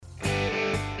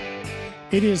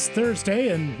It is Thursday,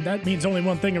 and that means only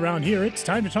one thing around here. It's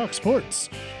time to talk sports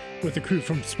with the crew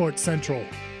from Sports Central.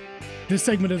 This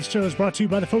segment of the show is brought to you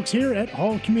by the folks here at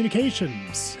Hall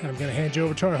Communications. I'm going to hand you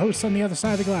over to our hosts on the other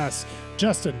side of the glass,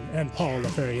 Justin and Paul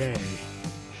Leferrier.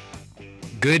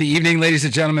 Good evening, ladies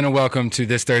and gentlemen, and welcome to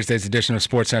this Thursday's edition of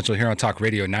Sports Central here on Talk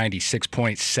Radio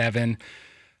 96.7.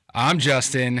 I'm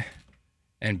Justin,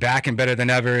 and back and better than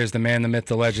ever is the man, the myth,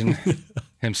 the legend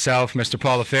himself, Mr.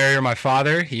 Paul Leferrier, my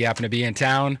father. He happened to be in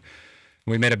town.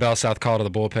 We made a Bell South call to the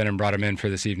bullpen and brought him in for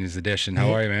this evening's edition.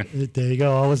 How are you, man? There you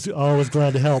go. Always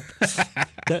glad to help.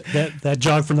 that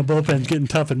jog from the bullpen's getting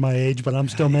tough at my age, but I'm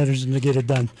still managing to get it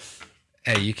done.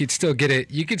 Hey, you could still get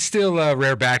it. You could still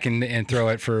rear back and throw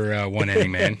it for one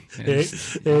inning, man. There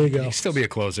you go. You can still be a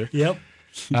closer. Yep.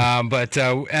 But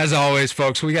as always,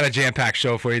 folks, we got a jam-packed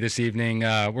show for you this evening.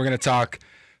 We're going to talk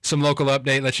some local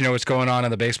update, let you know what's going on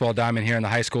the baseball diamond here in the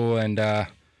high school and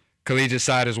collegiate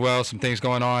side as well. Some things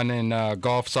going on in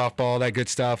golf, softball, that good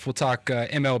stuff. We'll talk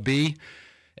MLB,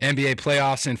 NBA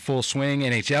playoffs in full swing,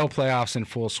 NHL playoffs in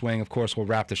full swing. Of course, we'll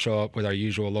wrap the show up with our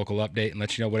usual local update and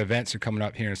let you know what events are coming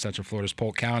up here in Central Florida's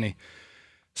Polk County.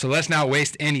 So let's not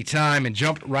waste any time and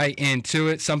jump right into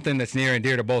it, something that's near and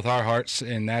dear to both our hearts,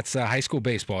 and that's high school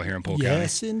baseball here in Polk County.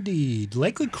 Yes, indeed.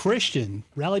 Lakeland Christian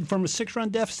rallied from a 6-run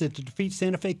deficit to defeat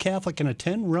Santa Fe Catholic in a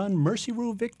 10-run Mercy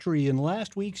Rule victory in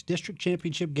last week's district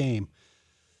championship game.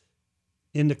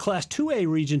 In the Class 2A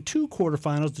Region 2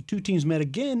 quarterfinals, the two teams met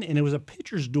again, and it was a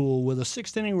pitcher's duel with a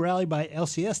 6th-inning rally by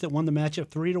LCS that won the matchup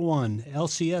 3-1.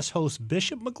 LCS hosts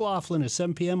Bishop McLaughlin at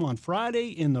 7 p.m. on Friday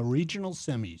in the regional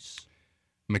semis.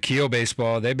 McKeel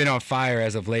baseball, they've been on fire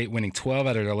as of late, winning 12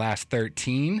 out of their last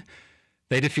 13.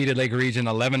 They defeated Lake Region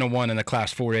 11-1 in the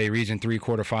Class 4A Region 3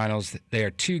 quarterfinals. They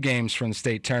are 2 games from the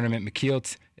state tournament.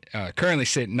 McKeel currently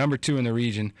sit number 2 in the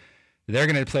region. They're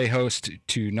going to play host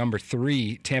to number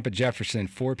 3, Tampa Jefferson,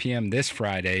 4 p.m. this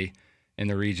Friday in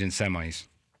the region semis.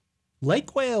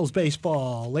 Lake Wales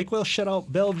baseball. Lake Wales shut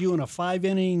out Bellevue in a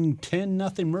 5-inning,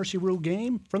 10-0 Mercy Rule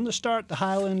game. From the start, the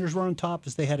Highlanders were on top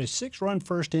as they had a 6-run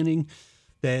first inning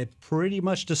that pretty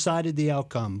much decided the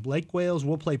outcome. Lake Wales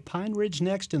will play Pine Ridge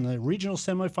next in the regional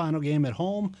semifinal game at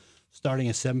home, starting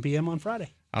at 7 p.m. on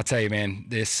Friday. I'll tell you, man,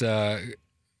 this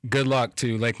good luck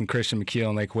to Lakeland Christian, McKeel,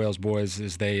 and Lake Wales boys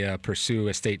as they pursue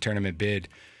a state tournament bid.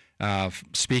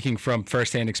 Speaking from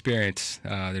firsthand experience,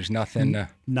 there's nothing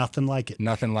like it.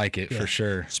 Nothing like it, for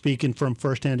sure. Speaking from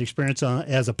firsthand experience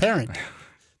as a parent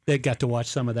that got to watch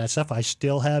some of that stuff, I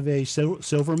still have a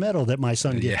silver medal that my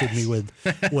son gifted me with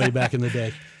way back in the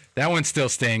day. That one still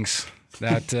stings.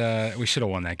 That we should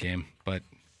have won that game, but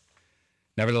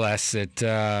nevertheless, it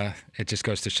just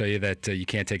goes to show you that you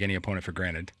can't take any opponent for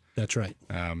granted. That's right.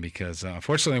 Because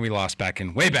unfortunately, we lost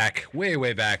way back,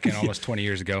 and almost 20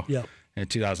 years ago. Yep. In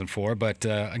 2004. But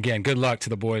again, good luck to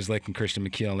the boys, Lakeland Christian,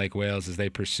 McKeel, and Lake Wales as they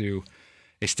pursue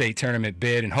a state tournament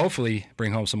bid and hopefully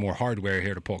bring home some more hardware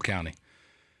here to Polk County.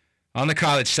 On the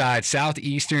college side,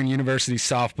 Southeastern University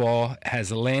softball has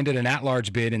landed an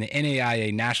at-large bid in the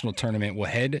NAIA National Tournament. Will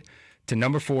head to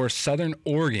number 4 Southern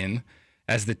Oregon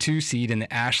as the 2 seed in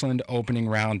the Ashland opening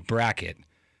round bracket.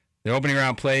 The opening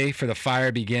round play for the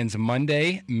Fire begins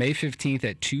Monday, May 15th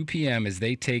at 2 p.m. as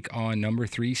they take on number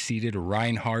 3 seeded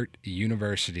Reinhardt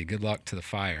University. Good luck to the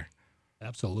Fire.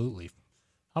 Absolutely.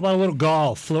 How about a little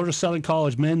golf? Florida Southern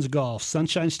College men's golf.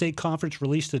 Sunshine State Conference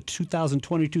released the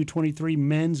 2022-23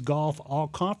 men's golf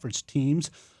all-conference teams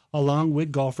along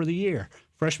with Golfer of the Year,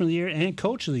 Freshman of the Year, and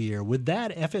Coach of the Year. With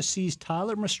that, FSC's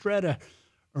Tyler Mastretta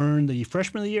earned the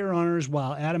Freshman of the Year honors,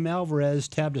 while Adam Alvarez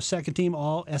tabbed a second-team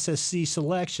All-SSC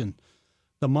selection.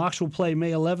 The Mocs will play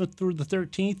May 11th through the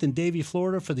 13th in Davie,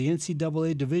 Florida for the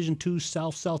NCAA Division II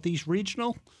South-Southeast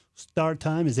Regional. Start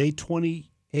time is 8:20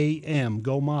 a.m.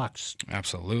 Go Mocs.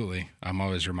 Absolutely. I'm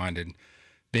always reminded,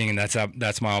 being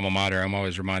that's my alma mater, I'm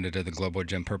always reminded of the Globo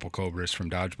Gym Purple Cobras from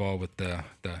Dodgeball with the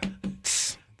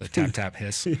tap-tap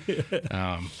hiss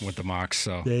with the Mocs.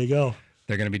 So there you go.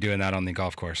 They're going to be doing that on the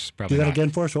golf course. Probably do that not. Again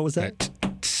for us. What was that?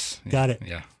 Got it.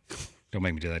 Yeah. Don't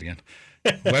make me do that again.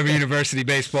 Weber University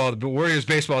baseball. The Warriors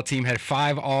baseball team had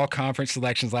 5 all-conference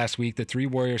selections last week. The 3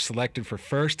 Warriors selected for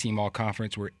first-team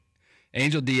all-conference were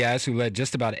Angel Diaz, who led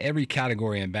just about every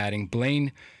category in batting,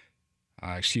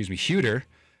 Huter,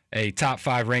 a top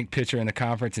 5 ranked pitcher in the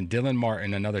conference, and Dylan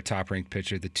Martin, another top ranked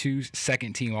pitcher. The 2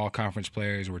 second-team all-conference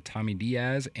players were Tommy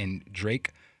Diaz and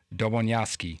Drake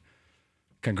Dobonyaski.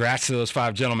 Congrats to those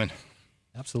 5 gentlemen.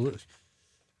 Absolutely.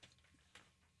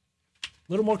 A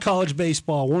little more college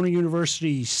baseball. Warner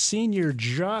University senior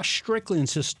Josh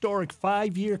Strickland's historic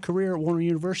 5-year career at Warner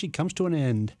University comes to an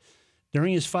end.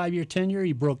 During his 5-year tenure,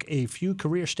 he broke a few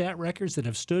career stat records that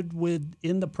have stood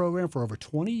within the program for over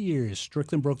 20 years.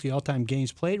 Strickland broke the all-time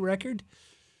games played record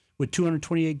with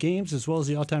 228 games, as well as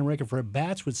the all-time record for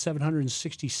at-bats with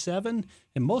 767,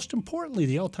 and most importantly,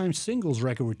 the all-time singles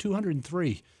record with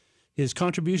 203. His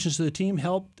contributions to the team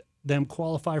helped them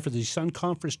qualify for the Sun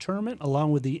Conference Tournament,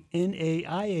 along with the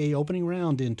NAIA opening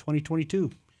round in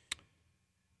 2022.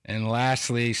 And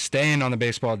lastly, staying on the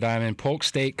baseball diamond, Polk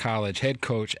State College head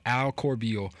coach Al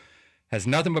Corbeil has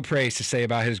nothing but praise to say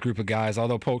about his group of guys.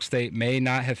 Although Polk State may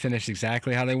not have finished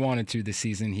exactly how they wanted to this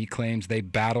season, he claims they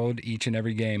battled each and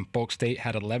every game. Polk State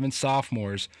had 11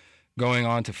 sophomores going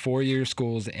on to 4-year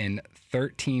schools and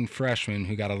 13 freshmen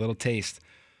who got a little taste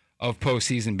of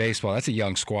postseason baseball. That's a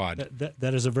young squad.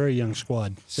 That is a very young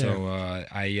squad. So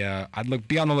I'd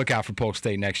be on the lookout for Polk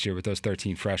State next year with those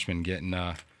 13 freshmen getting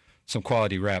some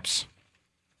quality reps.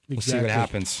 We'll see what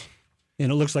happens.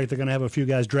 And it looks like they're going to have a few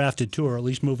guys drafted too, or at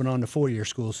least moving on to 4-year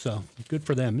schools. So good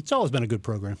for them. It's always been a good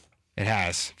program. It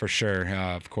has, for sure.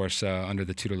 Of course, under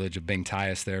the tutelage of Bing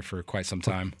Tyus there for quite some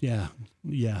time. Yeah.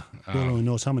 Lord only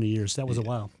knows how many years. That was a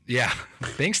while. Yeah.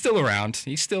 Bing's still around.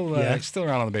 He's still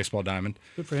around on the baseball diamond.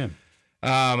 Good for him.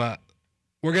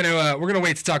 We're gonna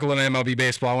wait to talk a little MLB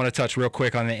baseball. I want to touch real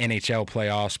quick on the NHL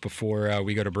playoffs before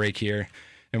we go to break here.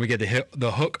 And we get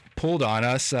the hook pulled on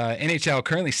us. NHL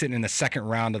currently sitting in the second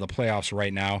round of the playoffs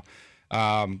right now.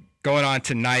 Going on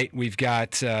tonight, we've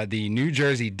got the New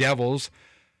Jersey Devils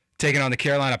taking on the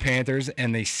Carolina Panthers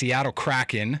and the Seattle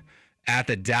Kraken at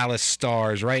the Dallas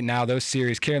Stars. Right now, those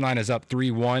series, Carolina's up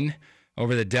 3-1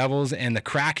 over the Devils, and the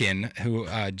Kraken, who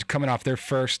coming off their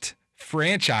first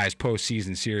franchise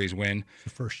postseason series win.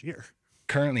 The first year.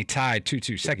 Currently tied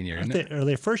 2-2, second year, isn't it? Are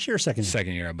they first year or second year?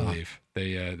 Second year, I believe.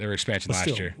 They were expansion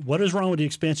last year. What is wrong with the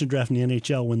expansion draft in the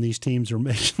NHL when these teams are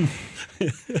making?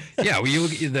 Yeah, well, you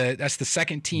look at that's the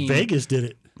second team. Vegas did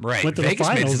it. Right. Went to Vegas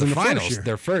the finals made it to the finals. First year.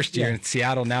 Their first year. In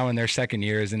Seattle now in their second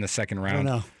year is in the second round. I don't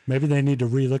know. Maybe they need to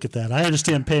relook at that. I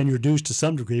understand paying your dues to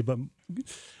some degree, but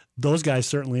those guys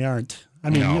certainly aren't.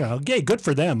 I mean, good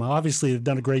for them. Obviously, they've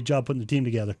done a great job putting the team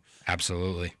together.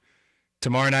 Absolutely.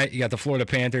 Tomorrow night, you got the Florida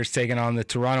Panthers taking on the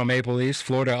Toronto Maple Leafs.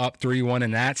 Florida up 3-1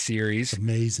 in that series.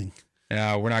 Amazing.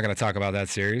 We're not going to talk about that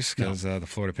series because the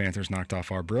Florida Panthers knocked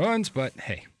off our Bruins, but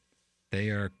hey, they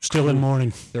are still in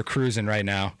mourning. They're cruising right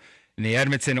now. And the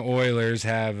Edmonton Oilers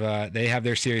have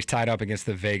their series tied up against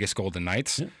the Vegas Golden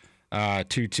Knights,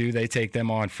 2-2. They take them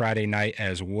on Friday night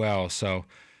as well. So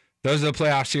those are the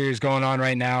playoff series going on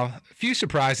right now. A few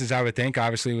surprises, I would think,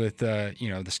 obviously with the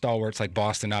stalwarts like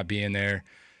Boston not being there.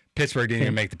 Pittsburgh didn't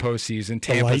even make the postseason.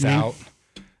 Tampa's out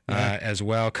as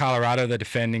well. Colorado, the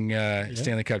defending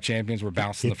Stanley Cup champions, were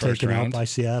bounced in the first round. Out by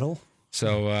Seattle.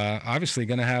 So obviously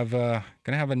going to have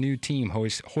a new team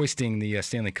hoisting the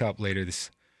Stanley Cup later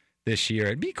this year.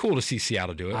 It'd be cool to see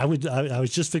Seattle do it. I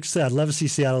was just fixed to say I'd love to see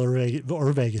Seattle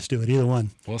or Vegas do it. Either one.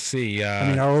 We'll see.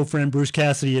 Our old friend Bruce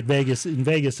Cassidy in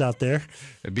Vegas out there.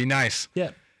 It'd be nice.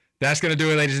 Yeah. That's going to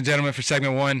do it, ladies and gentlemen, for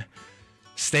segment 1.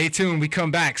 Stay tuned. We come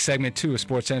back, segment 2 of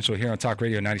Sports Central here on Talk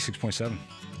Radio 96.7.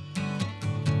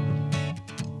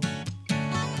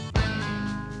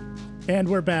 And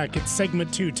we're back. It's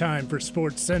segment 2 time for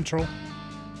Sports Central,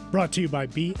 brought to you by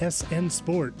BSN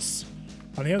Sports.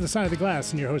 On the other side of the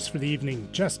glass, and your hosts for the evening,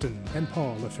 Justin and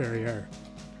Paul Leferrier.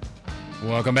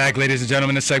 Welcome back, ladies and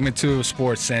gentlemen, to segment 2 of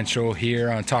Sports Central here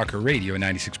on Talker Radio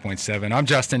 96.7. I'm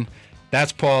Justin.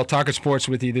 That's Paul. Talker Sports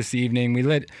with you this evening.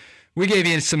 We gave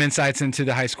you some insights into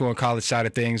the high school and college side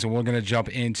of things, and we're going to jump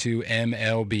into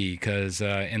MLB because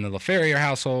in the Leferrier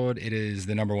household, it is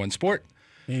the number one sport.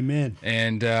 Amen.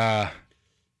 And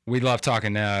we love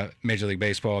talking Major League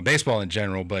Baseball in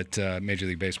general, but Major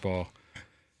League Baseball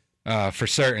for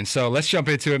certain. So let's jump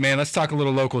into it, man. Let's talk a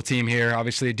little local team here.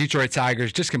 Obviously, Detroit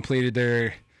Tigers just completed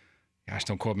their,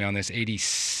 don't quote me on this,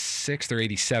 86th or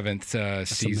 87th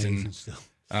season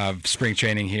of spring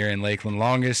training here in Lakeland.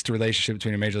 Longest relationship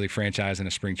between a Major League franchise and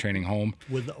a spring training home.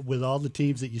 With all the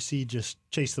teams that you see just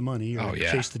chase the money or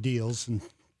chase the deals.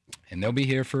 And they'll be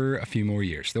here for a few more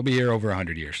years. They'll be here over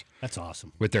 100 years. That's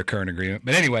awesome. With their current agreement.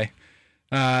 But anyway,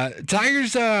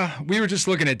 Tigers, we were just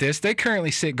looking at this. They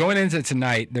currently sit, going into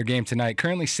their game tonight,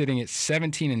 currently sitting at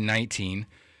 17-19.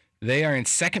 They are in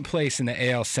second place in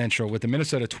the AL Central with the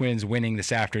Minnesota Twins winning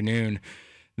this afternoon.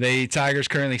 The Tigers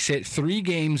currently sit 3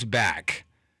 games back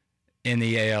in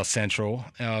the AL Central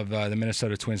of the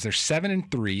Minnesota Twins. They're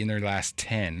 7-3 in their last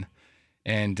 10.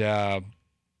 And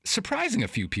surprising a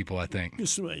few people, I think.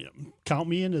 Count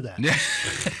me into that.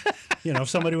 If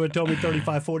somebody would have told me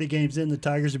 35, 40 games in, the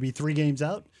Tigers would be 3 games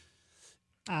out,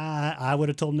 I would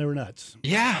have told them they were nuts.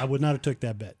 Yeah. I would not have took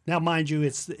that bet. Now, mind you,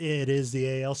 it is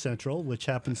the AL Central, which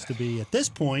happens to be, at this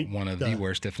point, one of the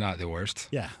worst, if not the worst.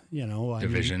 Yeah,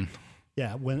 Division.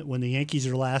 When the Yankees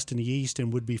are last in the East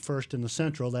and would be first in the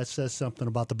Central, that says something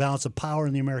about the balance of power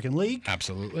in the American League.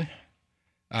 Absolutely.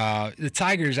 The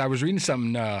Tigers, I was reading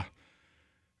something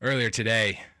earlier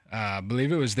today. I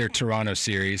believe it was their Toronto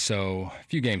series, so a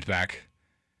few games back.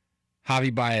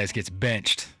 Javi Baez gets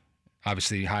benched.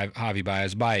 Obviously, Javi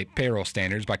Baez, by payroll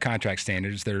standards, by contract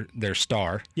standards, their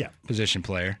star position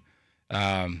player.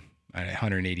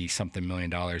 $180-something million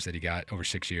that he got over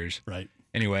 6 years. Right.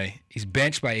 Anyway, he's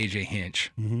benched by A.J.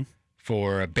 Hinch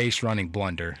for a base running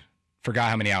blunder. Forgot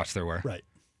how many outs there were. Right.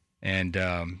 And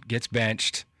gets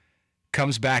benched,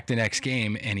 comes back the next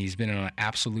game, and he's been on an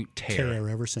absolute tear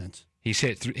ever since. He's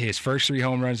hit his first 3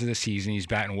 home runs of the season. He's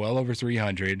batting well over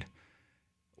 300.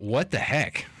 What the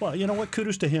heck? Well, you know what?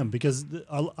 Kudos to him, because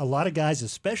a lot of guys,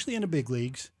 especially in the big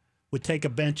leagues, would take a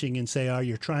benching and say, "Oh,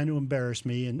 you're trying to embarrass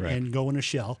me," and go in a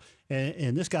shell.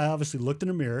 And this guy obviously looked in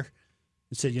the mirror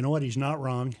and said, "You know what? He's not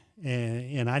wrong,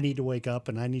 and I need to wake up,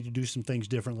 and I need to do some things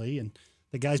differently." And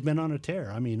the guy's been on a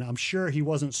tear. I mean, I'm sure he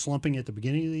wasn't slumping at the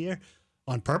beginning of the year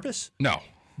on purpose. No.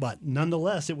 But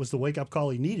nonetheless, it was the wake-up call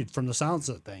he needed from the sounds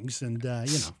of things, and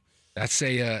that's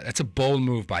a bold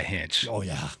move by Hinch. Oh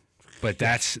yeah, but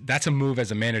that's a move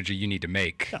as a manager you need to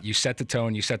make. Yeah. You set the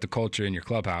tone, you set the culture in your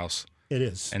clubhouse. It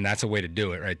is, and that's a way to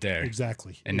do it right there.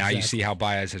 Exactly. And now you see how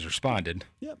Baez has responded.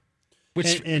 Yep.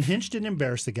 And Hinch didn't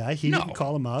embarrass the guy. He didn't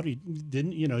call him out. He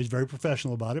didn't. He's very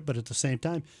professional about it. But at the same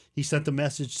time, he sent the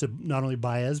message to not only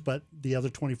Baez but the other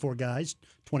 24 guys,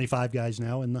 25 guys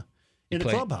now in the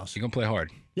clubhouse. You're gonna play hard.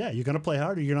 Yeah, you're gonna play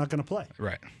hard, or you're not gonna play.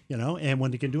 Right. And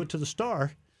when they can do it to the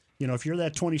star, if you're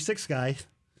that 26 guy,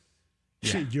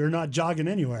 you're not jogging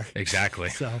anywhere. Exactly.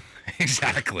 So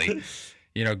exactly.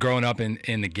 Growing up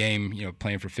in the game,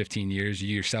 playing for 15 years,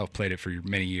 you yourself played it for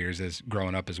many years as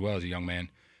growing up as well as a young man.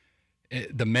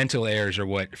 The mental errors are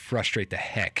what frustrate the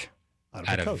heck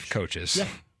out of coaches. Yeah.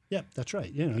 Yeah, that's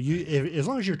right. As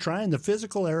long as you're trying, the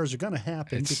physical errors are going to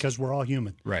happen because we're all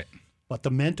human. Right. But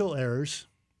the mental errors,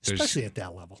 especially at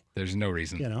that level. There's no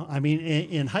reason.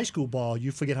 In high school ball,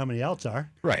 you forget how many outs are.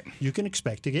 Right. You can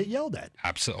expect to get yelled at.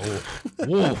 Absolutely.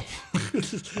 Whoa.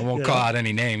 I won't call out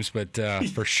any names, but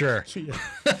for sure.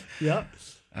 Yeah.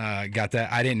 Got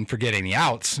that. I didn't forget any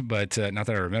outs, but not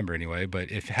that I remember anyway. But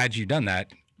had you done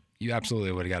that, you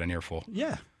absolutely would have got an earful.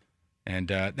 Yeah. And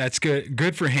that's good.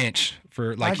 Good for Hinch,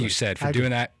 for you said, for doing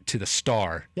that to the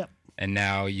star. Yep. And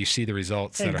now you see the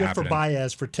results that are happening. happening. And good for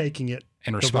Baez for taking it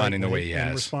and responding the way he has.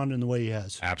 And responding the way he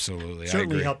has. Absolutely. Certainly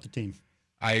I agree. helped the team.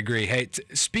 I agree. Hey,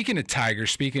 speaking of Tigers,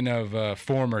 speaking of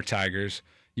former Tigers,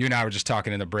 you and I were just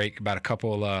talking in the break about a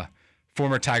couple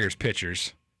former Tigers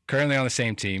pitchers currently on the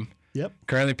same team. Yep.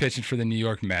 Currently pitching for the New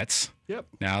York Mets. Yep.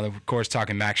 Now, of course,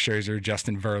 talking Max Scherzer,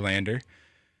 Justin Verlander.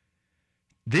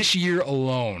 This year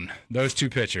alone, those two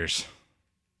pitchers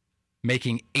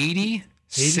making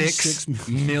 $86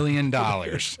 million.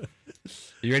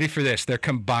 You ready for this? Their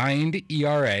combined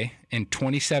ERA in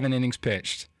 27 innings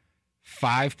pitched,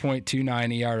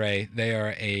 5.29 ERA. They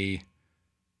are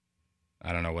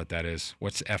I don't know what that is.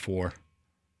 What's F4?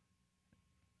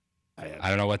 I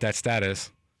don't know what that stat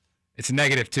is. It's a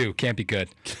 -2. Can't be good.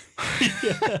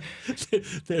 Yeah.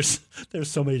 There's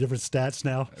so many different stats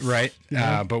now. Right.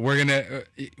 But we're going to,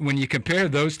 when you compare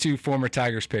those two former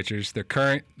Tigers pitchers, the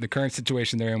current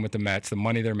situation they're in with the Mets, the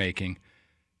money they're making,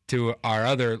 to our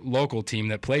other local team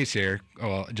that plays here,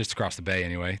 well, just across the bay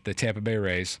anyway, the Tampa Bay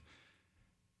Rays,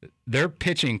 their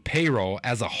pitching payroll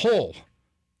as a whole,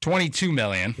 $22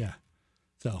 million. Yeah.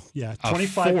 So,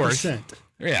 25%.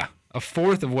 Yeah. A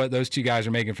fourth of what those two guys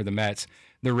are making for the Mets.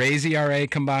 The Rays ERA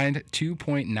combined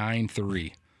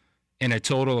 2.93 in a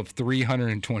total of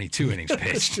 322 innings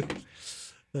pitched.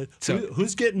 So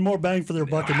who's getting more bang for their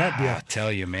buck in that deal? I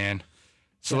tell you, man.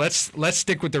 So let's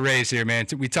stick with the Rays here, man.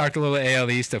 We talked a little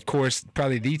AL East, of course,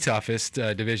 probably the toughest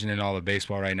division in all of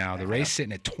baseball right now. The Rays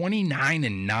sitting at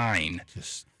 29-9.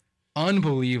 Just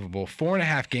unbelievable.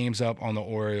 4.5 games up on the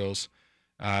Orioles,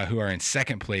 who are in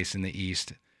second place in the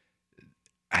East.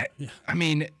 I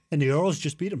mean, and the Orioles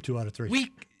just beat them 2 out of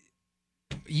 3.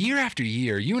 Year after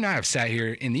year, you and I have sat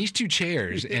here in these two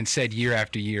chairs and said year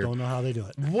after year. Don't know how they do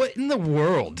it. What in the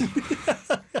world?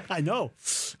 I know.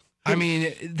 I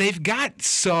mean, they've got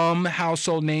some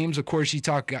household names. Of course, you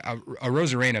talk.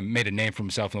 Rosarena made a name for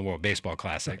himself in the World Baseball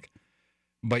Classic, right.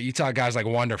 But you talk guys like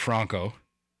Wander Franco.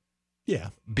 Yeah.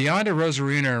 Beyond a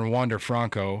Rosarena and Wander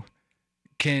Franco,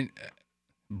 can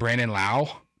Brandon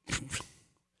Lau?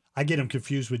 I get him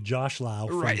confused with Josh Lau.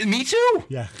 Right, me too.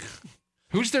 Yeah.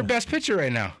 Who's their best pitcher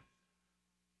right now?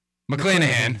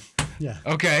 McClanahan. Yeah.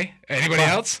 Okay. Anybody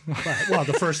else? Well,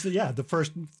 the first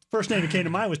name that came to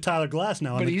mind was Tyler Glass.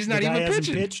 Now, but he's not even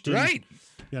pitching. Pitched right.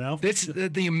 It's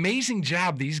the amazing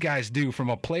job these guys do from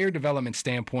a player development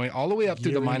standpoint, all the way up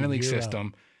through the minor league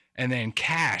system, and then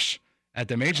cash at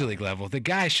the major league level. The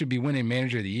guy should be winning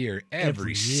Manager of the Year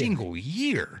every single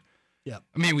year. Yeah.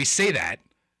 I mean, we say that,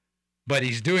 but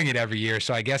he's doing it every year.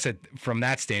 So I guess from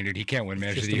that standard, he can't win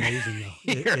Manager of the Year. Amazing,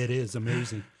 though. It is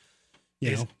amazing.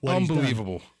 It's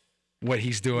unbelievable what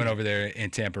he's doing over there in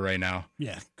Tampa right now.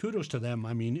 Yeah, kudos to them.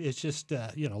 I mean, it's just,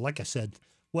 like I said,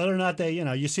 whether or not they,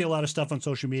 you see a lot of stuff on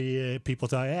social media, people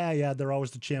talk, they're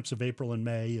always the champs of April and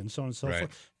May and so on and so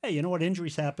forth. Hey, you know what?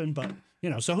 Injuries happen, but,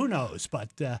 so who knows? But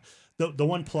the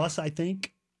one plus, I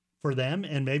think, for them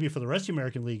and maybe for the rest of the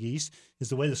American League East is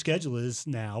the way the schedule is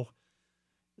now.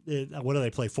 What do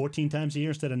they play, 14 times a year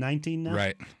instead of 19 now?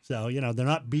 Right. So, they're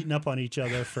not beating up on each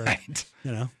other for,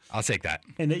 I'll take that.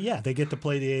 And they get to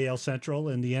play the AL Central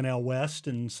and the NL West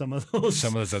and some of those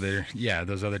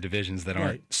other divisions that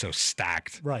aren't so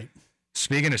stacked. Right.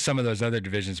 Speaking of some of those other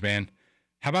divisions, man,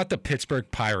 how about the Pittsburgh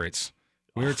Pirates?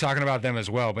 We were talking about them as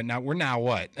well, but we're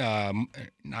what?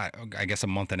 I guess a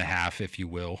month and a half, if you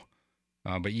will.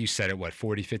 But you said it,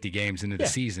 40, 50 games into the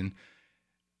season.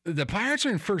 The Pirates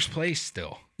are in first place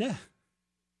still. Yeah.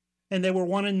 And they were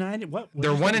 1-9.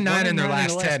 They're 1-9 in their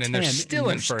last 10, and they're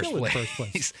still in first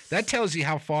place. That tells you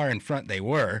how far in front they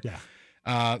were.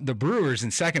 Yeah. The Brewers in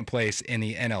second place in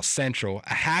the NL Central,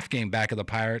 a half game back of the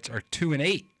Pirates, are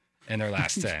 2-8 in their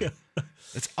last 10.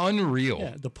 It's unreal.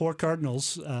 Yeah, the poor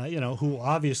Cardinals, who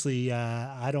obviously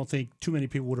I don't think too many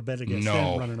people would have bet against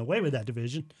them running away with that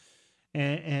division.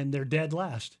 And they're dead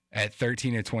last. At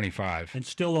 13-25. And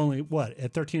still only,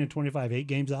 at 13-25, 8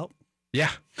 games out?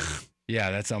 Yeah.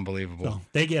 Yeah, that's unbelievable. So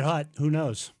they get hot. Who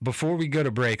knows? Before we go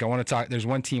to break, I want to talk. There's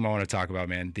one team I want to talk about,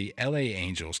 man. The LA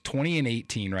Angels,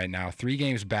 20-18 right now, 3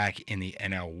 games back in the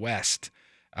NL West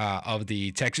of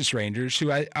the Texas Rangers,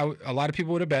 who a lot of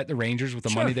people would have bet the Rangers with the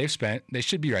money they've spent. They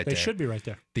should be right there. They should be right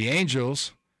there. The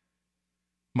Angels,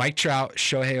 Mike Trout,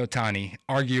 Shohei Ohtani,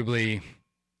 arguably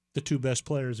the 2 best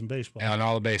players in baseball. On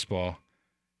all of baseball.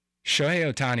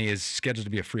 Shohei Ohtani is scheduled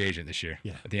to be a free agent this year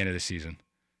at the end of the season.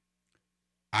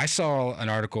 I saw an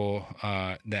article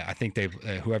that I think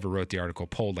whoever wrote the article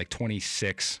polled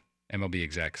 26 MLB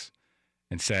execs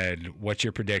and said, what's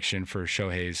your prediction for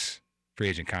Shohei's free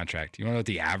agent contract? You want to know what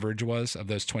the average was of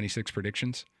those 26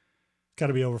 predictions? Got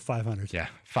to be over 500. Yeah,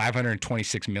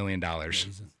 $526 million.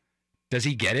 Amazing. Does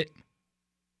he get it?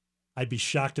 I'd be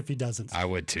shocked if he doesn't. I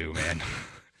would too, man.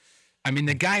 I mean,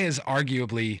 the guy is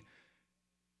arguably,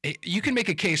 you can make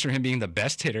a case for him being the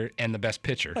best hitter and the best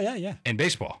pitcher in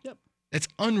baseball. Yep. It's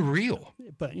unreal.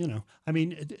 But, I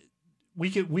mean,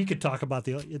 we could talk about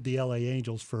the LA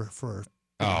Angels for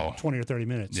 20 or 30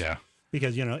 minutes. Yeah.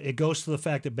 Because, it goes to the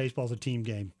fact that baseball's a team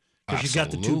game. Because you've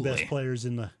got the 2 best players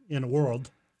in the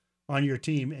world on your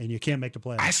team, and you can't make the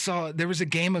playoffs. I saw there was a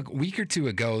game a week or 2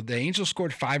 ago. The Angels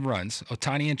scored 5 runs.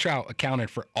 Ohtani and Trout accounted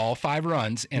for all 5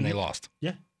 runs, and they lost.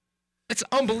 Yeah. It's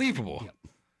unbelievable. Yep.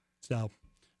 So,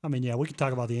 I mean, we could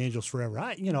talk about the Angels forever.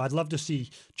 I'd love to see,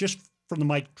 just from the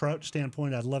Mike Trout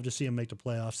standpoint, I'd love to see him make the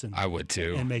playoffs. And I would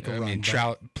too. And make a run. I mean,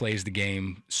 Trout plays the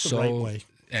game the right way.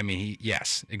 I mean,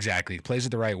 yes, exactly. He plays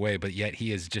it the right way, but yet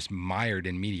he is just mired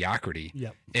in mediocrity,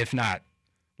 if not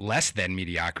less than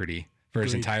mediocrity for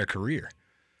his entire career.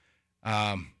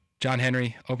 John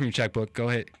Henry, open your checkbook. Go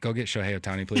get Shohei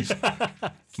Ohtani, please. I'm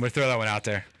going to throw that one out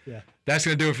there. Yeah. That's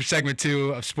going to do it for segment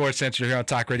 2 of Sports Central here on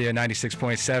Talk Radio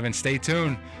 96.7. Stay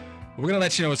tuned. We're going to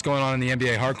let you know what's going on in the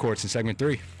NBA hard courts in segment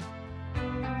 3.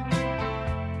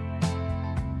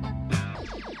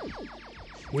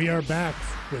 We are back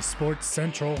with Sports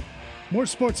Central. More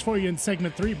sports for you in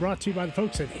segment 3, brought to you by the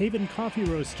folks at Haven Coffee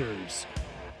Roasters.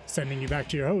 Sending you back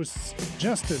to your hosts,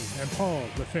 Justin and Paul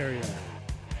Leferrier.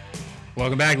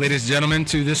 Welcome back, ladies and gentlemen,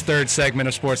 to this 3rd segment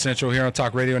of Sports Central here on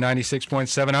Talk Radio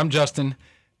 96.7. I'm Justin.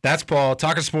 That's Paul.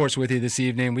 Talking sports with you this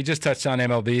evening. We just touched on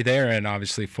MLB there, and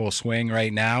obviously full swing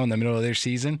right now in the middle of their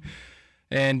season.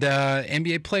 And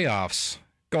NBA playoffs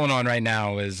going on right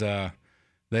now as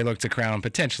they look to crown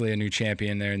potentially a new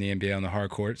champion there in the NBA on the hard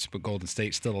courts, but Golden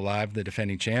State still alive, the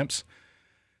defending champs.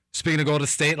 Speaking of Golden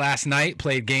State, last night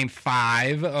played Game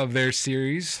 5 of their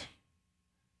series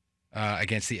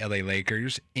against the LA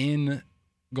Lakers in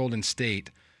Golden State.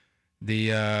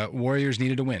 The Warriors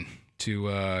needed to win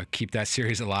to keep that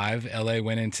series alive. LA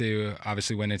went into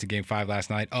Game 5 last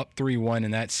night, up 3-1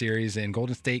 in that series, and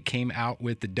Golden State came out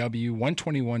with the W,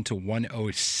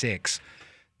 121-106.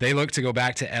 They look to go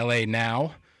back to LA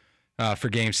now for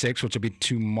Game 6, which will be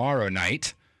tomorrow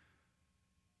night.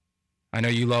 I know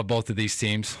you love both of these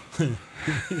teams.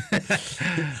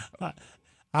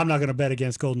 I'm not going to bet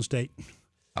against Golden State.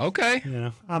 Okay.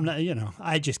 I'm not.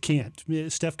 I just can't.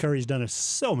 Steph Curry's done it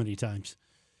so many times.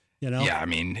 Yeah, I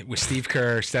mean, with Steve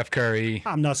Kerr, Steph Curry.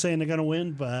 I'm not saying they're going to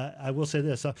win, but I will say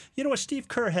this. You know what? Steve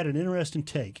Kerr had an interesting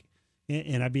take,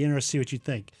 and I'd be interested to see what you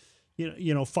think.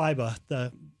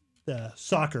 FIBA, the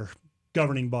soccer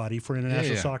governing body for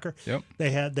international soccer, yep. they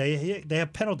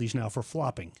have penalties now for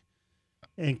flopping.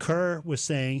 And Kerr was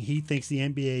saying he thinks the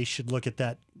NBA should look at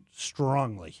that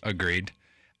strongly. Agreed.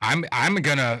 I'm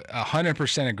gonna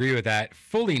 100% agree with that,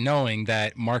 fully knowing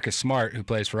that Marcus Smart, who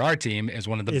plays for our team, is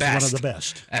one of the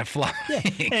best at flopping.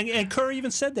 Yeah. And Kerr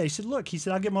even said that. He said,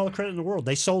 I'll give him all the credit in the world.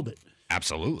 They sold it.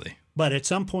 Absolutely. But at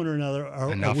some point or another, are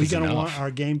we going to want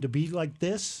our game to be like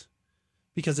this?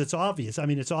 Because it's obvious. I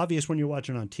mean, it's obvious when you're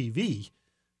watching on TV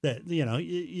that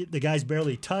the guy's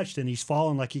barely touched and he's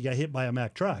falling like he got hit by a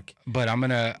Mack truck. But I'm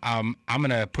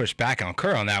gonna push back on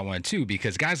Kerr on that one too,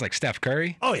 because guys like Steph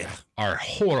Curry, are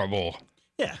horrible.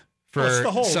 Yeah. For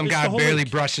some guy barely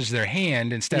brushes their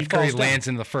hand and Steph Curry lands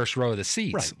in the first row of the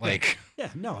seats. Right.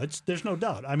 There's no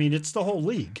doubt. I mean, it's the whole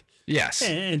league. Yes.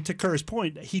 And to Kerr's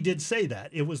point, he did say that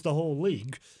it was the whole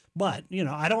league. But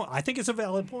I think it's a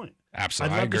valid point.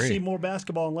 Absolutely, I'd love I agree. To see more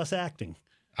basketball and less acting.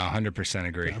 100%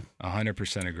 agree.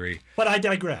 100% agree. But I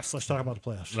digress. Let's talk about the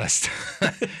playoffs.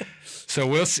 So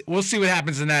we'll see what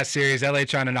happens in that series. LA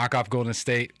trying to knock off Golden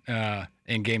State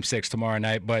in Game 6 tomorrow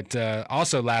night. But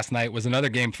also last night was another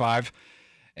Game 5,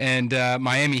 and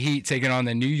Miami Heat taking on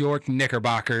the New York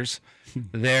Knickerbockers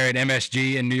there at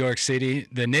MSG in New York City.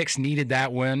 The Knicks needed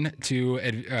that win to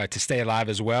stay alive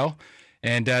as well.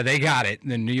 And they got it.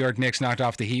 The New York Knicks knocked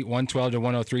off the Heat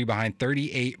 112-103 behind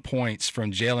 38 points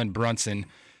from Jalen Brunson,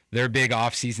 their big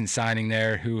offseason signing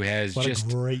there, who has what a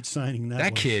great signing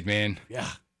that was. Kid, man. Yeah.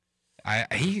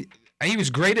 He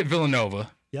was great at Villanova.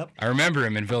 Yep. I remember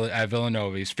him at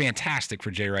Villanova. He's fantastic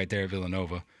for Jay right there at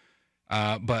Villanova.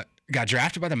 But got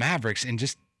drafted by the Mavericks and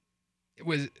just it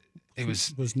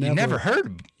was you never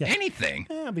heard anything.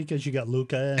 Yeah, because you got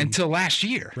Luka until last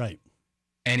year. Right.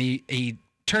 And he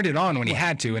turned it on when he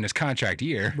had to in his contract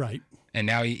year. Right. And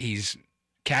now he's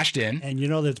cashed in. And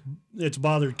it's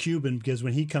bothered Cuban because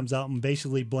when he comes out and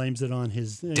basically blames it on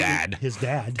his dad.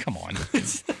 Come on.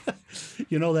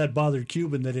 That bothered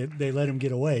Cuban that they let him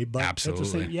get away. But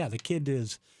absolutely. The kid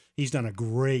he's done a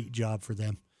great job for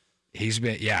them. He's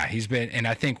been, and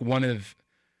I think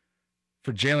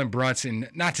for Jalen Brunson,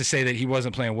 not to say that he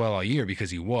wasn't playing well all year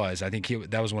because he was. I think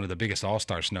that was one of the biggest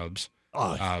All-Star snubs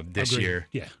this year.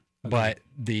 Yeah. But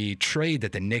the trade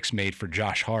that the Knicks made for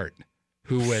Josh Hart,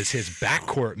 who was his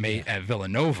backcourt mate at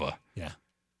Villanova,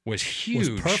 was huge.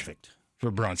 Was perfect for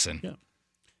Brunson. Yeah.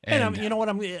 And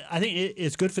I think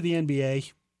it's good for the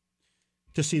NBA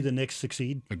to see the Knicks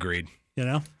succeed. Agreed.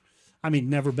 I mean,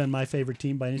 never been my favorite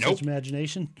team by any stretch of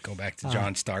imagination. Go back to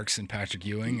John Starks and Patrick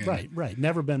Ewing. And right.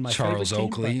 Never been my Charles favorite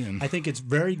Oakley. team. I think it's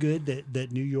very good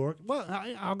that New York. Well,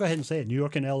 I'll go ahead and say it. New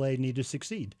York and LA need to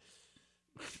succeed.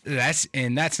 That's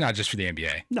not just for the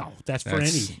NBA. No, that's for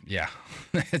any. Yeah,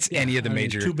 it's any of the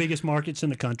major two biggest markets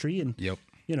in the country, and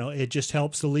it just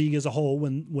helps the league as a whole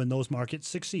when those markets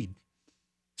succeed.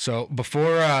 So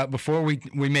before we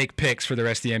make picks for the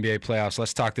rest of the NBA playoffs,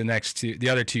 let's talk the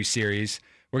other two series.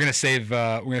 We're gonna save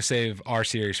our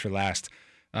series for last.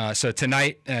 So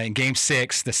tonight in Game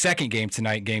 6, the second game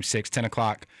tonight, Game 6, 10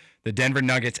 o'clock, the Denver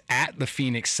Nuggets at the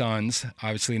Phoenix Suns.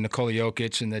 Obviously Nikola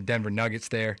Jokic and the Denver Nuggets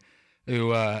there.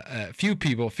 Who a few of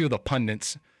the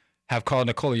pundits have called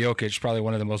Nikola Jokic probably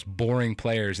one of the most boring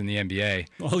players in the NBA.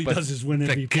 All he does is win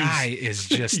MVPs. The guy is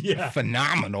just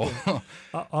phenomenal.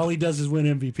 All he does is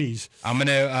win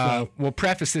MVPs. We'll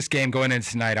preface this game going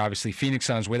into tonight, obviously. Phoenix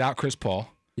Suns without Chris Paul.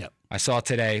 Yep. I saw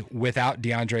today without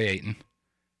DeAndre Ayton.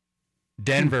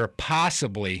 Denver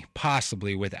possibly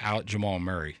without Jamal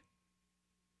Murray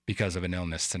because of an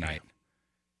illness tonight.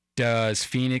 Does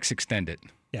Phoenix extend it?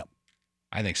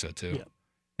 I think so, too.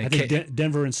 Yeah. I think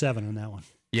Denver in 7 on that one.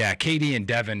 Yeah, KD and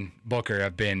Devin Booker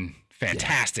have been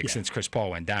fantastic since Chris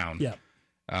Paul went down. Yeah.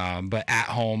 But at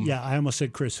home. Yeah, I almost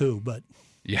said Chris who, but.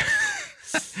 Yeah.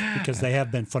 because they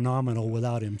have been phenomenal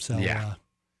without him. So. Yeah.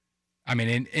 I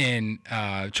mean,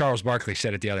 Charles Barkley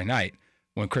said it the other night.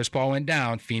 When Chris Paul went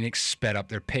down, Phoenix sped up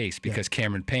their pace because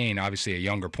Cameron Payne, obviously a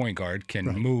younger point guard, can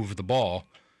move the ball.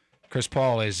 Chris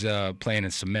Paul is playing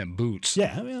in cement boots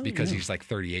because he's like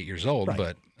 38 years old,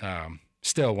 but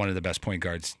still one of the best point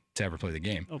guards to ever play the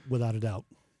game. Oh, without a doubt.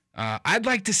 I'd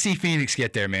like to see Phoenix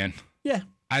get there, man. Yeah.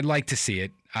 I'd like to see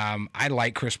it. I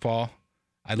like Chris Paul.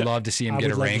 I'd love to see him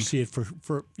get a ring. I would love to see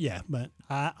it but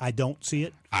I don't see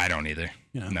it. I don't either.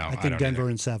 I think Denver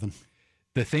in 7.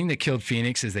 The thing that killed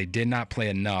Phoenix is they did not play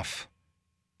enough,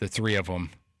 the three of them,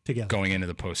 together going into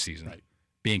the postseason, right.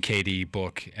 Being KD,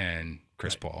 Book, and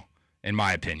Chris Right. Paul, in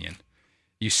my opinion.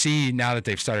 You see now that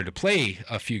they've started to play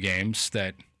a few games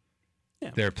that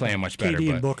they're playing much better. KD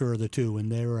but and Booker are the two,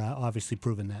 and they're obviously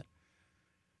proving that.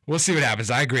 we'll see what happens.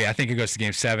 I agree. I think it goes to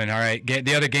Game 7. All right,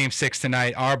 the other Game 6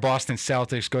 tonight. Our Boston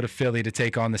Celtics go to Philly to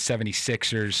take on the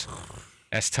 76ers.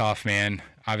 That's tough, man.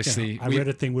 Obviously, I read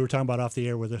a thing we were talking about off the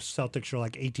air where the Celtics are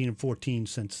like 18-14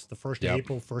 since the 1st of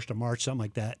April, 1st of March, something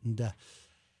like that. And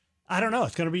I don't know.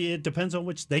 It's going to be. It depends on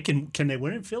which they can they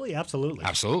win in Philly? Absolutely.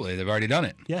 Absolutely, they've already done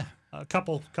it. Yeah, a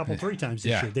couple 3 times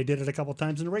this Yeah. year. They did it a couple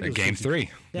times in the regular Game season. 3, Yeah,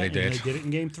 they and did. They did it in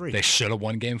Game 3. They should have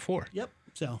won Game 4. Yep.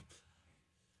 So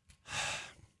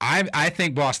I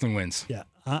think Boston wins. yeah,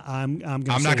 I'm going.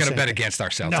 I'm not going to bet against our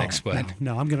Celtics, but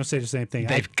no, I'm going to say the same thing.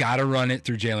 they've got to run it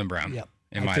through Jaylen Brown. Yep.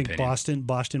 In my I think opinion,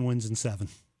 Boston wins in 7.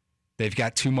 they've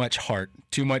got too much heart,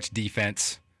 too much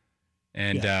defense,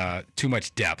 and too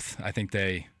much depth. I think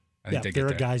they There get are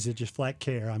there. guys that just flat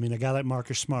care. I mean, a guy like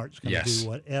Marcus Smart is going to Yes. do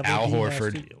whatever. Al he has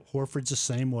Horford. to. Horford's the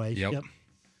same way. Yep.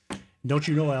 Don't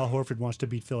you know Al Horford wants to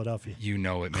beat Philadelphia? You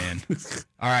know it, man.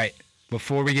 All right,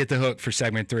 before we get the hook for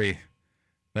segment 3,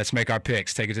 let's make our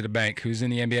picks. Take it to the bank. Who's in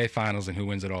the NBA Finals and who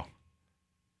wins it all?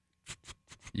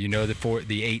 You know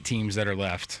the 8 teams that are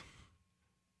left.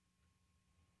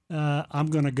 I'm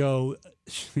going to go.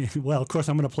 Well, of course,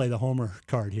 I'm going to play the homer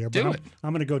card here. But Do it.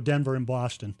 I'm going to go Denver and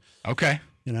Boston. Okay.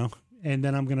 And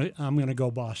then I'm going to go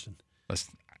Boston.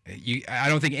 I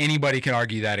don't think anybody can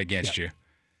argue that against you.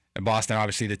 And Boston,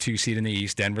 obviously, the 2 seed in the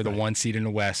East. Denver, the 1 seed in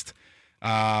the West.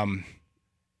 I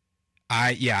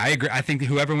agree. I think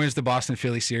whoever wins the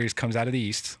Boston-Philly series comes out of the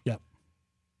East. Yep.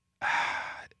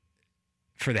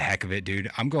 For the heck of it, dude,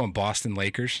 I'm going Boston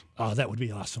Lakers. Oh, that would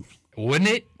be awesome. Wouldn't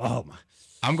it? Oh my.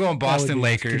 I'm going That would Boston be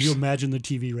awesome. Can Lakers. you imagine the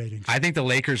TV ratings? I think the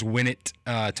Lakers win it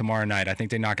tomorrow night. I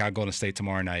think they knock out Golden State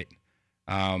tomorrow night.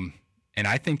 And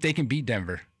I think they can beat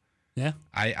Denver. Yeah.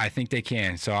 I think they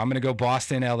can. So I'm going to go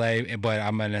Boston, LA, but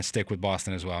I'm going to stick with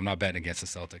Boston as well. I'm not betting against the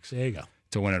Celtics There you go.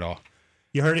 to win it all.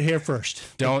 You heard it here first.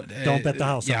 Don't bet the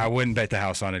house. Yeah, I on it. wouldn't bet the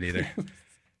house on it either.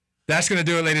 That's going to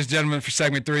do it, ladies and gentlemen, for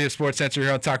segment 3 of Sports Center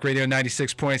here on Talk Radio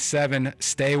 96.7.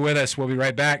 Stay with us. We'll be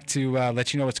right back to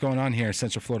let you know what's going on here in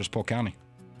Central Florida's Polk County.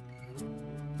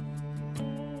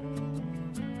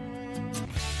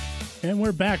 And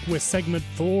we're back with segment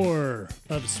 4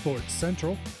 of Sports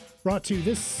Central, brought to you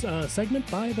this segment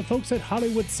by the folks at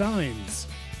Hollywood Signs.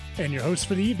 And your hosts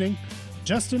for the evening,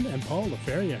 Justin and Paul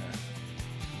Leferrier.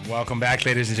 Welcome back,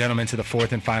 ladies and gentlemen, to the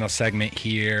 4th and final segment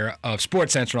here of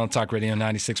Sports Central on Talk Radio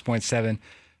 96.7.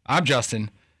 I'm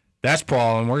Justin. That's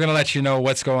Paul, and we're going to let you know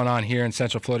what's going on here in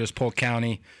Central Florida's Polk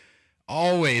County.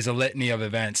 Always a litany of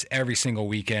events every single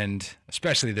weekend,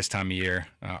 especially this time of year,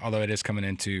 although it is coming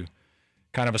into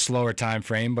kind of a slower time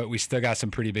frame, but we still got some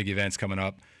pretty big events coming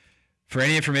up. For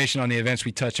any information on the events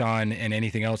we touch on and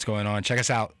anything else going on, check us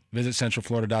out. Visit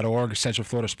centralflorida.org,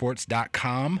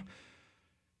 centralfloridasports.com.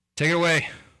 Take it away.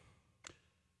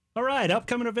 All right,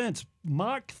 upcoming events.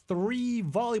 Mach 3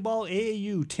 Volleyball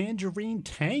AAU Tangerine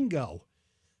Tango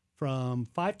from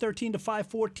 5:13 to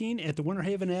 5:14 at the Winter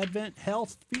Haven Advent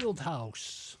Health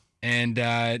Fieldhouse. And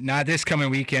not this coming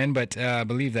weekend, but I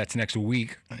believe that's next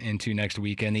week into next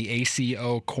weekend. The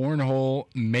ACO Cornhole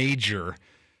Major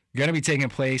going to be taking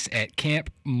place at Camp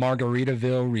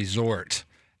Margaritaville Resort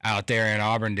out there in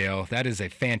Auburndale. That is a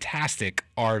fantastic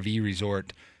RV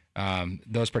resort.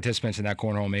 Those participants in that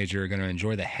Cornhole Major are going to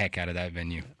enjoy the heck out of that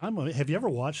venue. Have you ever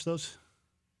watched those?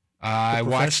 I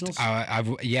watched.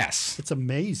 professionals? Yes. It's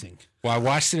amazing. Well, I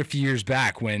watched it a few years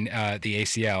back when the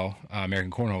ACL, American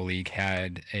Cornhole League,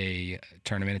 had a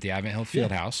tournament at the Advent Hill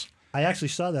Fieldhouse. I actually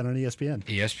saw that on ESPN.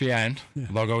 ESPN.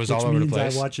 Logo was Which all over the means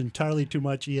place. I watch entirely too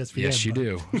much ESPN. Yes, you but-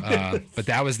 do. But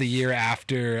that was the year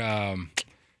after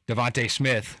Devontae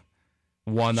Smith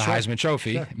won the Sure, Heisman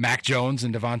Trophy. sure. Mac Jones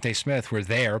and Devontae Smith were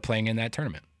there playing in that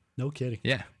tournament. No kidding.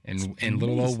 Yeah, in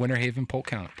little old Winter Haven, Polk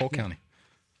County.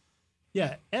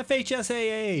 Yeah,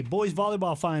 FHSAA Boys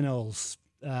Volleyball Finals.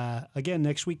 Again,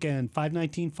 next weekend,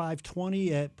 5:19,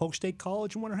 5:20 at Polk State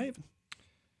College in Winter Haven.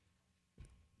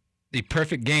 The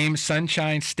Perfect Game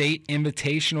Sunshine State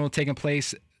Invitational taking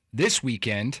place this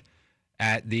weekend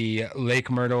at the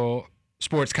Lake Myrtle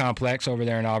Sports Complex over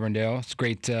there in Auburndale.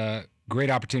 It's a great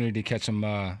opportunity to catch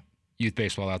some youth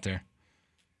baseball out there.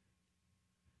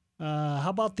 How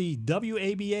about the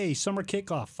WABA Summer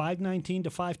Kickoff, 5:19 to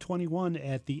 5:21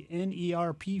 at the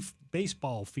NERP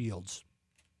baseball fields?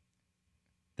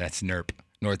 That's NERP,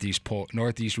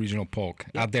 Northeast Regional Polk,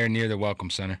 out there near the Welcome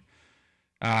Center.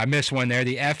 I missed one there.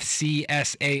 The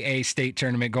FCSAA state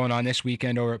tournament going on this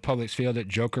weekend over at Publix Field at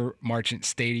Joker Marchant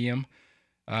Stadium.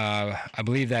 I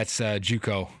believe that's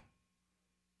JUCO.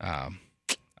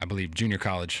 I believe junior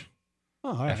college, Oh,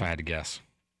 all right. if I had to guess.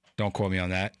 Don't quote me on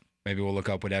that. Maybe we'll look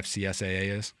up what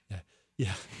FCSAA is.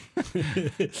 Yeah.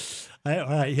 All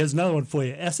right, here's another one for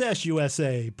you.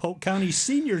 SSUSA, Polk County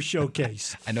Senior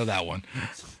Showcase. I know that one.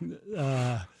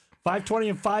 520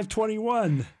 and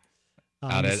 521.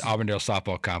 Out at Auburndale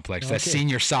Softball Complex. That's Okay.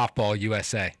 Senior Softball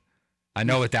USA. I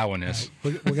know what that one is.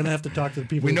 We're going to have to talk to the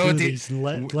people We who know do what the- these and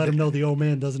let them know the old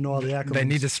man doesn't know all the acronyms. They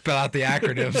need to spell out the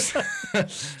acronyms.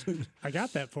 I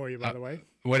got that for you, by the way.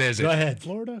 What is it? Go ahead.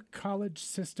 Florida College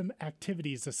System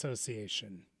Activities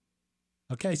Association.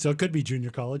 Okay, so it could be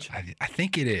junior college. I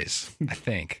think it is. I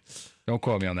think. Don't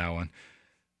quote me on that one.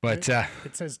 But,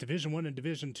 It says Division I and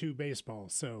Division II baseball.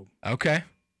 So okay.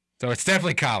 So it's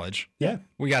definitely college. Yeah.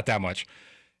 We got that much.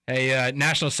 A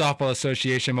National Softball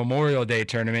Association Memorial Day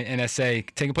Tournament, NSA,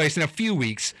 taking place in a few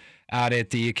weeks out at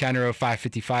the County Road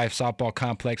 555 Softball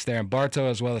Complex there in Bartow,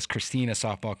 as well as Christina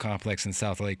Softball Complex in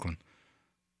South Lakeland.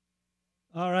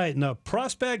 All right, now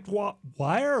Prospect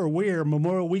Wire or Weir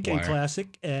Memorial Weekend Wire.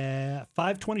 Classic,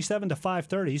 527 to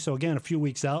 530. So again, a few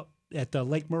weeks out at the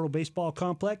Lake Myrtle Baseball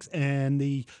Complex and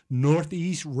the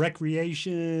Northeast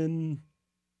Recreation.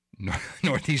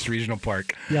 Northeast Regional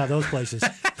Park. Yeah, those places.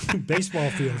 Baseball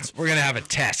fields. We're going to have a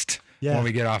test Yeah. when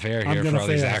we get off air I'm here for gonna all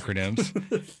these fail.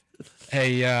 acronyms.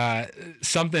 Hey,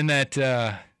 something that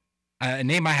a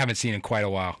name I haven't seen in quite a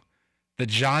while. The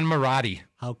John Marotti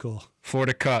How cool.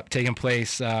 Florida Cup taking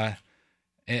place in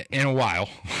a while.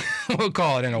 We'll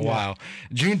call it in a while.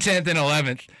 June 10th and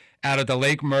 11th out at the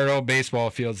Lake Myrtle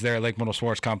baseball fields there at Lake Myrtle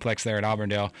Sports Complex there at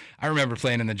Auburndale. I remember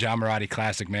playing in the John Marotti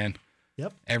Classic, man.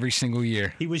 Yep. Every single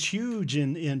year. He was huge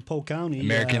in Polk County.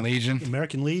 American Legion.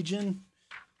 American Legion.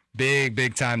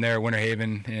 Big time there at Winter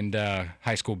Haven and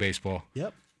high school baseball.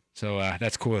 Yep. So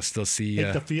that's cool to still see.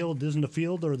 Think the field isn't the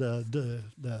field or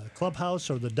the clubhouse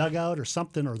or the dugout or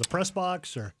something or the press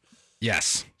box or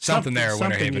Yes. Something there at Winter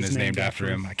something Haven is is named named after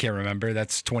after him. I can't remember.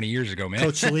 That's 20 years ago, man.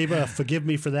 Coach Saliba. Forgive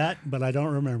me for that, but I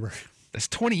don't remember. That's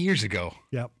 20 years ago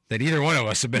Yep. that either one of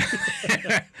us have been.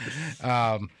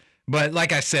 But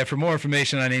like I said, for more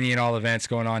information on any and all events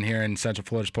going on here in Central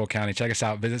Florida's Polk County, check us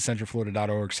out. Visit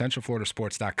centralflorida.org,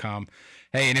 centralfloridasports.com.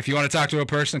 Hey, and if you want to talk to a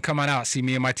person, come on out. See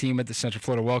me and my team at the Central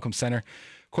Florida Welcome Center,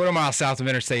 quarter mile south of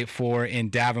Interstate 4 in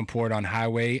Davenport on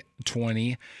Highway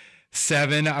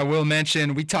 27. I will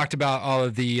mention, we talked about all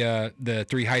of the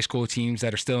three high school teams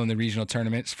that are still in the regional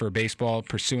tournaments for baseball,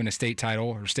 pursuing a state title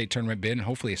or state tournament bid, and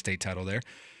hopefully a state title there.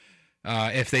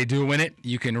 If they do win it,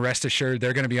 you can rest assured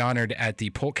they're going to be honored at the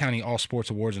Polk County All Sports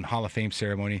Awards and Hall of Fame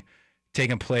ceremony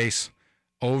taking place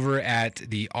over at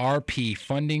the RP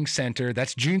Funding Center.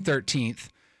 That's June 13th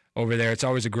over there. It's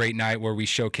always a great night where we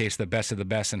showcase the best of the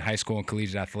best in high school and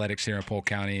collegiate athletics here in Polk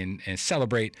County and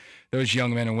celebrate those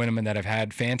young men and women that have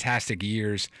had fantastic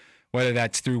years, whether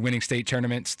that's through winning state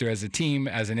tournaments, through as a team,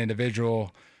 as an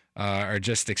individual, or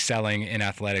just excelling in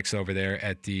athletics over there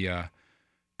at the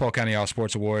Polk County All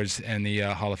Sports Awards and the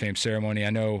Hall of Fame ceremony.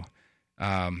 I know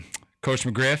Coach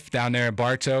McGriff down there at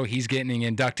Bartow, he's getting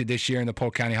inducted this year in the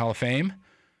Polk County Hall of Fame.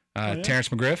 Terrence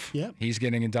McGriff, Yep. he's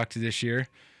getting inducted this year.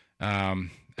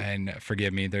 And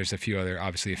forgive me, there's a few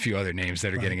other names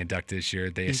that are getting inducted this year.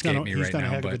 They escape me right He's done a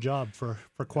now. heck of a job for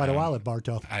quite a while at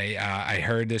Bartow. I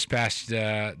heard this past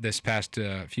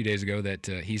few days ago that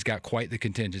he's got quite the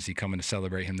contingency coming to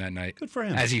celebrate him that night. Good for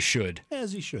him. As he should.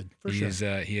 As he should, for He sure. is,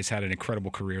 he has had an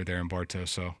incredible career there in Bartow.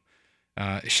 So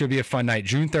it should be a fun night.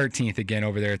 June 13th, again,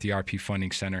 over there at the RP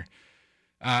Funding Center.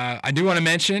 I do want to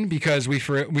mention, because we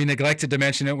neglected to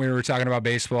mention it when we were talking about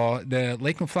baseball, the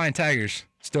Lakeland Flying Tigers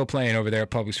still playing over there at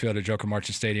Publix Field at Joker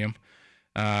Marchant Stadium.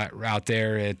 Out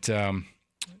there at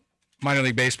minor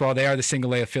league baseball. They are the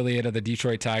single A affiliate of the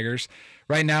Detroit Tigers.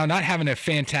 Right now, not having a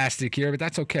fantastic year, but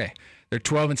that's okay. They're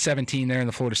 12-17 there in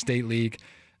the Florida State League.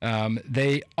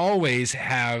 They always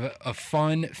have a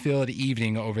fun-filled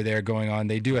evening over there going on.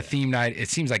 They do a theme night. It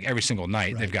seems like every single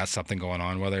night they've got something going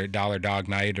on, whether Dollar Dog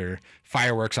Night or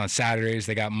fireworks on Saturdays.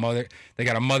 They got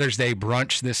a Mother's Day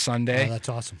brunch this Sunday. Oh, that's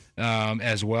awesome.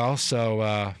 As well.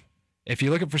 So if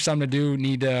you're looking for something to do,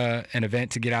 need an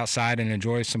event to get outside and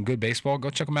enjoy some good baseball, go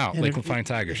check them out. And Lakeland Flying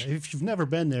Tigers. If you've never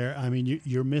been there, I mean,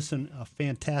 you're missing a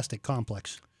fantastic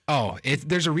complex. Oh,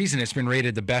 there's a reason it's been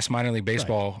rated the best minor league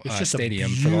baseball It's just a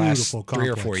stadium for the last beautiful 3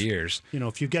 or complex. 4 years. You know,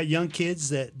 if you've got young kids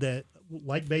that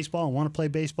like baseball and want to play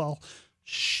baseball,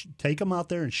 take them out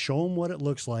there and show them what it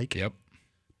looks like. Yep.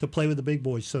 to play with the big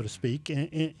boys, so to speak, and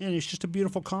it's just a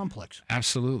beautiful complex.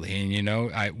 Absolutely. And, you know,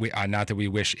 not that we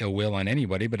wish ill will on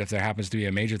anybody, but if there happens to be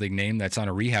a major league name that's on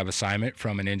a rehab assignment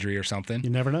from an injury or something, You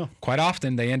never know. quite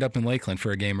often they end up in Lakeland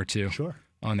for a game or two Sure.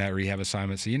 on that rehab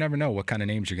assignment. So you never know what kind of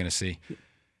names you're going to see.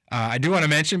 I do want to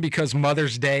mention, because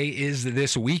Mother's Day is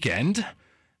this weekend,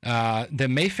 the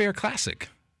Mayfair Classic.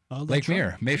 Oh, Lake that's right.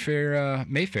 Mirror.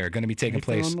 Mayfair going to be taking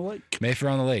Mayfair place. on the lake. Mayfair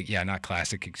on the Lake. Yeah, not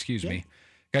Classic. Excuse me.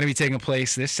 Going to be taking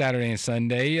place this Saturday and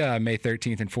Sunday, May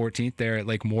 13th and 14th there at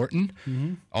Lake Morton.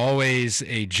 Mm-hmm. Always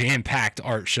a jam-packed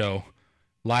art show.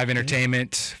 Live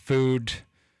entertainment, food,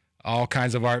 all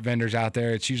kinds of art vendors out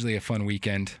there. It's usually a fun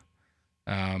weekend.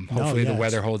 Hopefully the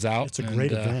weather holds out. It's a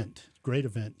great event. Great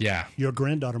event. Yeah. Your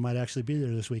granddaughter might actually be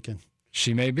there this weekend.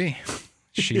 She may be.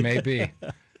 She may be.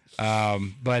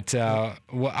 But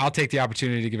I'll take the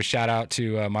opportunity to give a shout out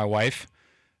to my wife,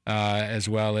 as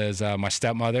well as my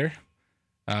stepmother,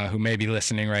 who may be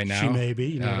listening right now. She may be.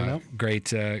 You never know.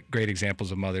 Great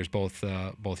examples of mothers, both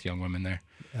young women there.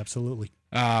 Absolutely.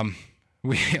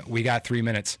 We got 3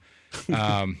 minutes.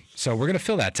 So we're going to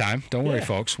fill that time. Don't worry,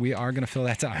 folks. We are going to fill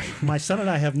that time. My son and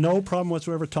I have no problem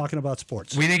whatsoever talking about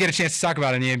sports. We didn't get a chance to talk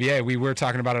about it in the NBA. We were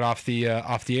talking about it off the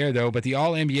air, though. But the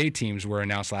All-NBA teams were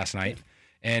announced last night.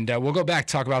 And we'll go back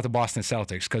to talk about the Boston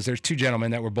Celtics, because there's two gentlemen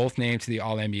that were both named to the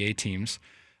All-NBA teams.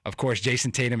 Of course,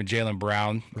 Jason Tatum and Jaylen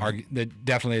Brown are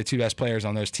definitely the two best players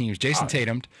on those teams. Jason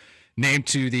Tatum named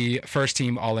to the first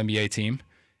team All-NBA team,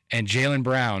 and Jaylen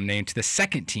Brown named to the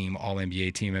second team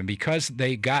All-NBA team. And because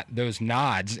they got those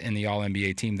nods in the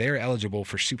All-NBA team, they're eligible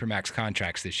for Supermax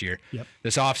contracts this year,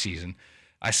 this offseason.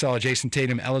 I saw Jason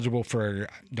Tatum eligible for,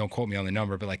 don't quote me on the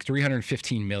number, but like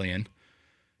 $315 million.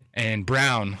 And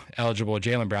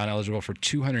Jaylen Brown eligible for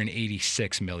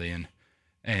 $286 million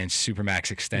and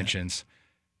Supermax extensions.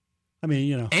 I mean,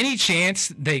 you know. Any chance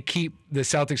the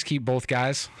Celtics keep both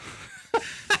guys?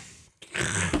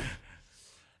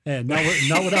 And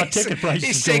not without ticket prices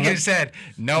He's going shaking up. his head.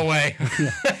 No way.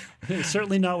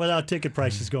 Certainly not without ticket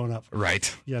prices going up.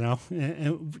 Right. You know.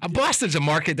 And Boston's a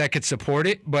market that could support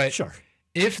it, but sure.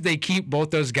 If they keep both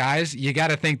those guys, you got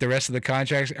to think the rest of the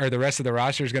contracts or the rest of the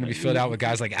roster is going to be filled out with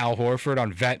guys like Al Horford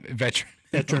on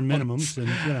veteran minimums, and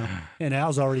you know, and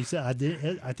Al's already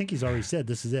said. I think he's already said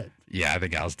this is it. Yeah, I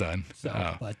think Al's done.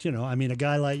 So, but you know, I mean, a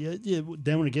guy like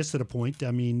then when it gets to the point,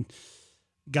 I mean,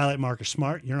 a guy like Marcus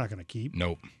Smart, you're not going to keep.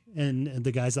 Nope. And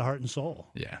the guy's the heart and soul.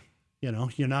 Yeah. You know,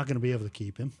 you're not going to be able to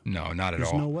keep him. No, not at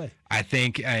There's all. no way. I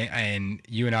think, and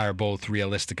you and I are both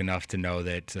realistic enough to know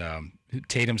that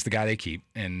Tatum's the guy they keep,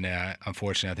 and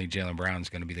unfortunately, I think Jaylen Brown's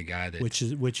going to be the guy that. Which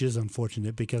is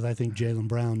unfortunate, because I think Jaylen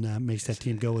Brown makes that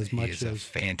team go as much as. He's a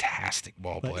fantastic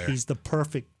ball player. He's the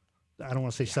perfect. I don't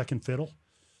want to say second fiddle,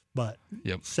 but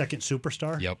second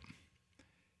superstar. Yep.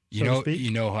 You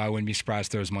know who I wouldn't be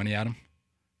surprised throws money at him?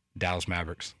 Dallas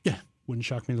Mavericks. Yeah, wouldn't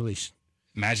shock me the least.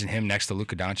 Imagine him next to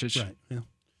Luka Doncic. Right. Yeah.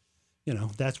 You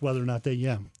know, that's whether or not they.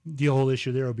 Yeah. The whole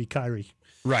issue there will be Kyrie.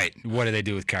 Right. What do they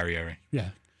do with Kyrie Irving? Yeah.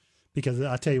 Because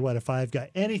I'll tell you what, if I've got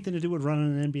anything to do with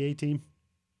running an NBA team,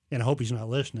 and I hope he's not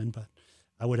listening, but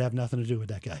I would have nothing to do with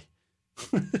that guy.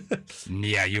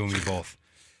 Yeah, you and me both.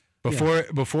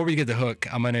 Before we get the hook,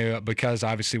 I'm gonna, because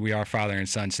obviously we are father and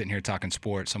son sitting here talking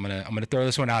sports. I'm gonna throw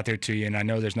this one out there to you, and I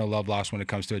know there's no love lost when it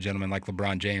comes to a gentleman like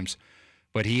LeBron James,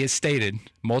 but he has stated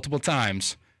multiple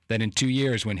times that in 2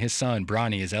 years, when his son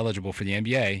Bronny is eligible for the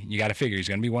NBA, you got to figure he's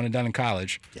gonna be one and done in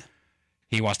college. Yeah.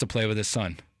 He wants to play with his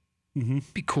son. Mm-hmm.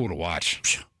 Be cool to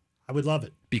watch. I would love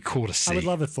it. Be cool to see. I would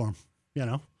love it for him. You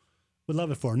know, would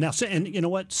love it for him. Now, and you know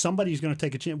what? Somebody's going to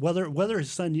take a chance. Whether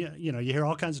his son, you know, you hear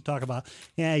all kinds of talk about,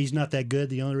 he's not that good.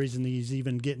 The only reason he's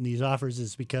even getting these offers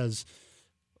is because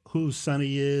whose son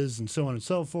he is, and so on and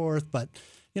so forth. But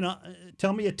you know,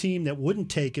 tell me a team that wouldn't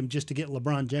take him just to get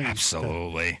LeBron James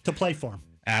absolutely to play for him.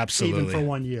 Absolutely, even for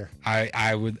 1 year.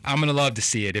 I would. I'm going to love to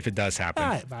see it if it does happen.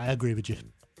 I agree with you.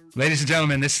 Ladies and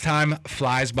gentlemen, this time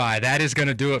flies by. That is going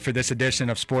to do it for this edition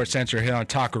of Sports Central here on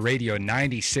Talk Radio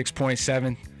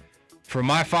 96.7. For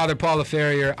my father, Paul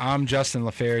Leferrier, I'm Justin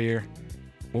Leferrier.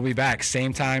 We'll be back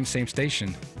same time, same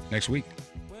station next week.